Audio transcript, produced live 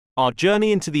Our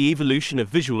journey into the evolution of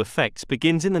visual effects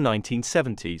begins in the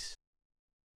 1970s.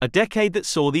 A decade that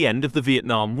saw the end of the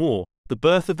Vietnam War, the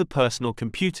birth of the personal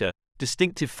computer,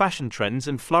 distinctive fashion trends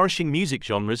and flourishing music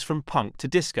genres from punk to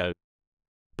disco.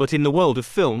 But in the world of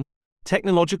film,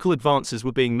 technological advances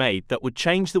were being made that would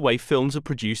change the way films are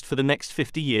produced for the next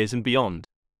 50 years and beyond.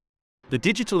 The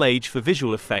digital age for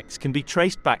visual effects can be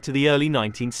traced back to the early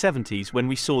 1970s when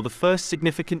we saw the first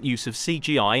significant use of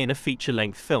CGI in a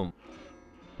feature-length film.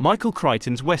 Michael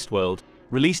Crichton's Westworld,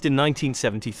 released in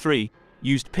 1973,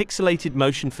 used pixelated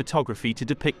motion photography to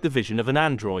depict the vision of an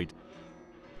android.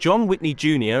 John Whitney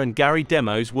Jr. and Gary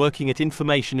Demos, working at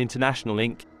Information International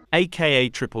Inc., aka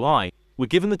III, were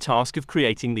given the task of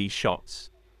creating these shots.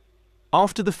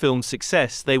 After the film's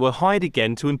success, they were hired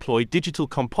again to employ digital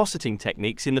compositing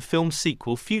techniques in the film's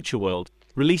sequel Future World,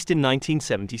 released in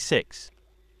 1976.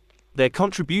 Their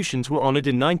contributions were honored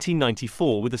in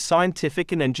 1994 with a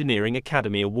Scientific and Engineering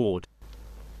Academy Award.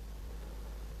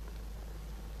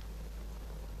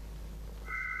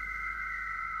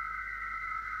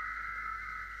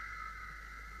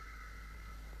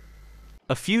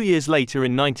 A few years later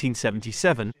in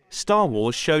 1977, Star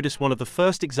Wars showed us one of the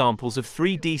first examples of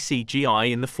 3D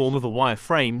CGI in the form of a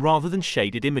wireframe rather than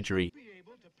shaded imagery.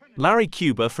 Larry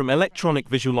Kuba from Electronic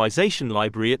Visualization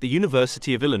Library at the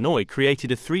University of Illinois created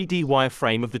a 3D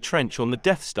wireframe of the trench on the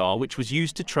Death Star, which was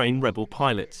used to train rebel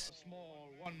pilots.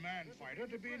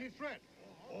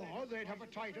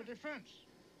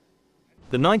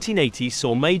 The 1980s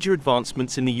saw major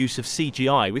advancements in the use of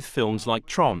CGI with films like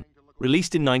Tron,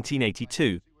 released in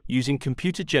 1982, using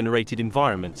computer-generated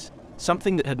environments,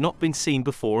 something that had not been seen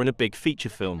before in a big feature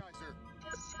film.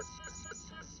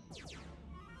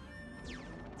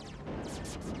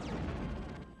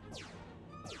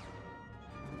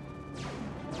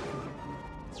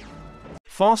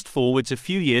 Fast forwards a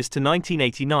few years to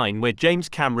 1989, where James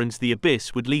Cameron's The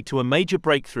Abyss would lead to a major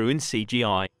breakthrough in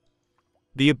CGI.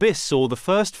 The Abyss saw the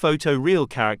first photoreal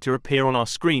character appear on our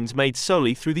screens made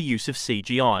solely through the use of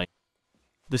CGI.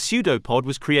 The pseudopod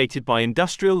was created by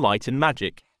Industrial Light and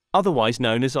Magic, otherwise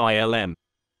known as ILM.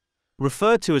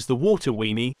 Referred to as the Water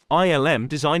Weenie, ILM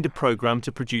designed a program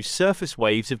to produce surface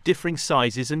waves of differing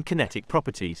sizes and kinetic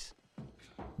properties.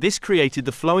 This created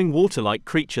the flowing water-like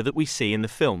creature that we see in the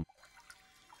film.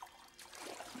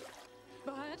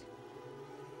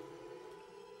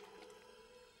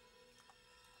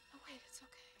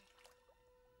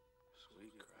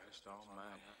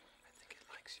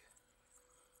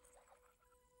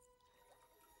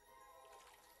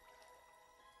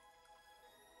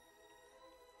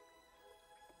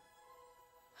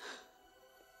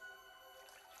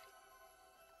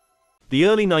 The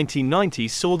early 1990s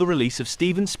saw the release of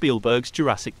Steven Spielberg's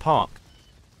Jurassic Park.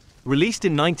 Released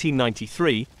in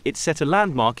 1993, it set a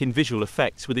landmark in visual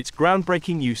effects with its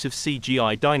groundbreaking use of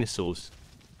CGI dinosaurs.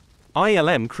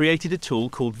 ILM created a tool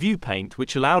called ViewPaint,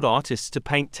 which allowed artists to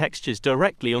paint textures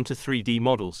directly onto 3D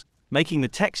models, making the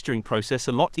texturing process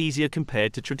a lot easier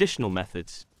compared to traditional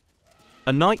methods.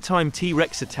 A nighttime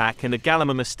T-Rex attack and a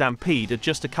Gallimimus stampede are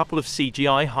just a couple of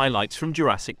CGI highlights from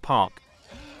Jurassic Park.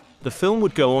 The film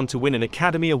would go on to win an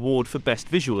Academy Award for Best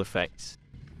Visual Effects.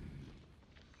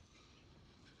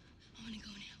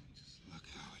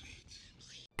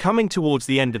 Coming towards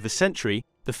the end of the century,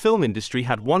 the film industry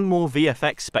had one more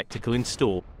VFX spectacle in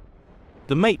store.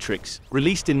 The Matrix,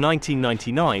 released in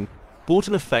 1999, brought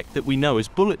an effect that we know as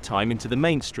bullet time into the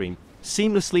mainstream,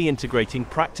 seamlessly integrating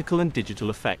practical and digital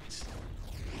effects.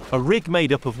 A rig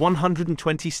made up of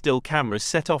 120 still cameras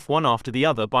set off one after the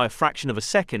other by a fraction of a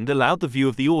second allowed the view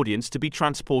of the audience to be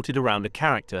transported around a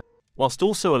character, whilst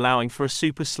also allowing for a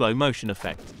super slow motion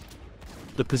effect.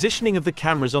 The positioning of the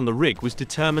cameras on the rig was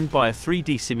determined by a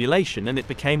 3D simulation, and it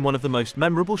became one of the most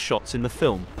memorable shots in the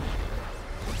film.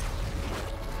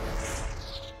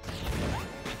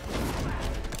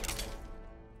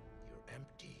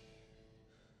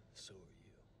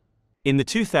 In the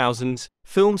 2000s,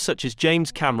 films such as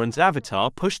James Cameron's Avatar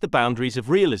pushed the boundaries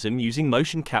of realism using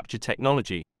motion capture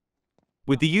technology.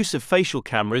 With the use of facial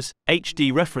cameras,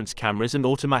 HD reference cameras and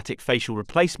automatic facial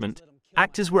replacement,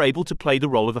 actors were able to play the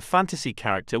role of a fantasy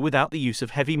character without the use of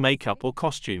heavy makeup or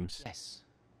costumes. Yes.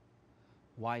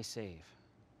 Why save?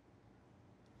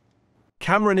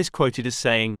 Cameron is quoted as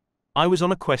saying, "I was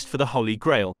on a quest for the Holy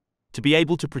Grail, to be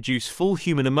able to produce full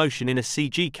human emotion in a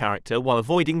CG character while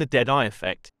avoiding the dead eye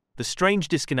effect, the strange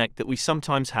disconnect that we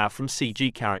sometimes have from CG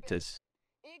characters."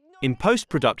 In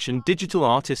post-production, digital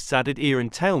artists added ear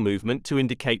and tail movement to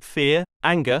indicate fear,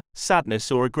 anger,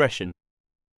 sadness or aggression.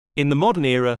 In the modern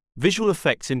era, visual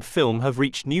effects in film have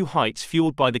reached new heights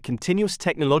fueled by the continuous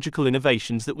technological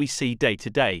innovations that we see day to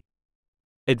day.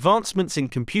 Advancements in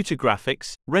computer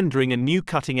graphics, rendering and new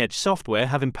cutting-edge software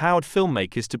have empowered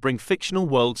filmmakers to bring fictional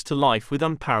worlds to life with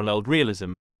unparalleled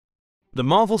realism. The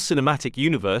Marvel Cinematic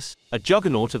Universe, a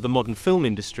juggernaut of the modern film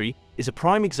industry, is a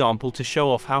prime example to show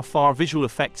off how far visual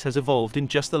effects has evolved in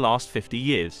just the last 50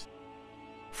 years.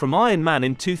 From Iron Man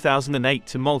in 2008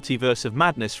 to Multiverse of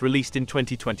Madness released in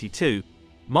 2022,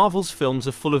 Marvel's films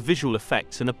are full of visual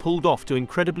effects and are pulled off to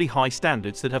incredibly high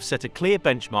standards that have set a clear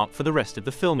benchmark for the rest of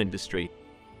the film industry.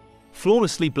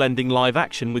 Flawlessly blending live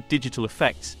action with digital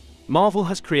effects, Marvel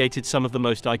has created some of the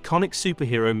most iconic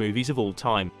superhero movies of all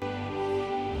time.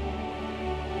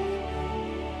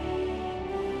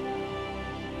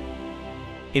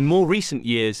 In more recent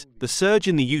years, the surge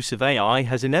in the use of AI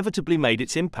has inevitably made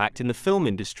its impact in the film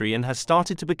industry and has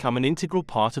started to become an integral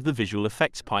part of the visual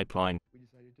effects pipeline.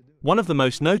 One of the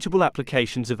most notable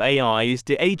applications of AI is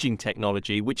de-aging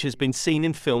technology, which has been seen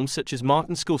in films such as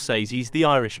Martin Scorsese's The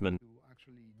Irishman.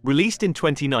 Released in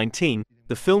 2019,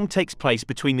 the film takes place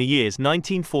between the years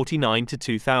 1949 to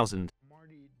 2000.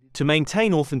 To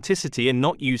maintain authenticity and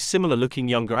not use similar-looking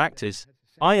younger actors,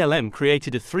 ILM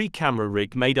created a 3-camera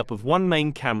rig made up of one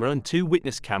main camera and 2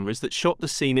 witness cameras that shot the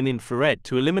scene in infrared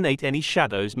to eliminate any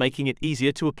shadows, making it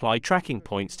easier to apply tracking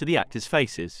points to the actors'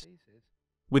 faces.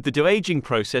 With the de-aging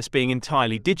process being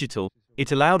entirely digital,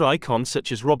 it allowed icons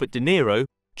such as Robert De Niro,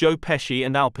 Joe Pesci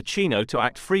and Al Pacino to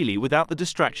act freely without the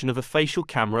distraction of a facial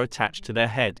camera attached to their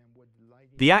head.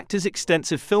 The actors'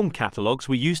 extensive film catalogs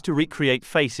were used to recreate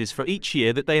faces for each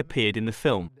year that they appeared in the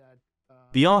film.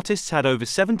 The artists had over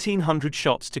 1,700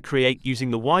 shots to create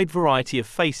using the wide variety of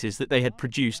faces that they had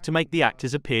produced to make the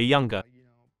actors appear younger.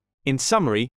 In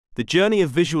summary, the journey of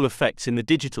visual effects in the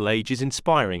digital age is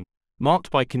inspiring, marked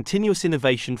by continuous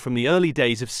innovation from the early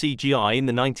days of CGI in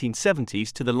the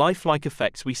 1970s to the lifelike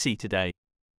effects we see today.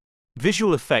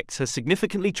 Visual effects has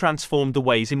significantly transformed the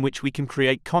ways in which we can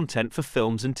create content for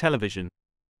films and television.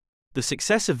 The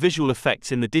success of visual effects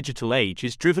in the digital age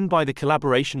is driven by the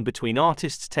collaboration between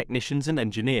artists, technicians, and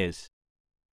engineers.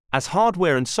 As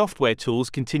hardware and software tools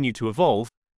continue to evolve,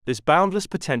 there's boundless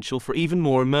potential for even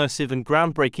more immersive and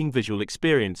groundbreaking visual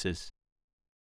experiences.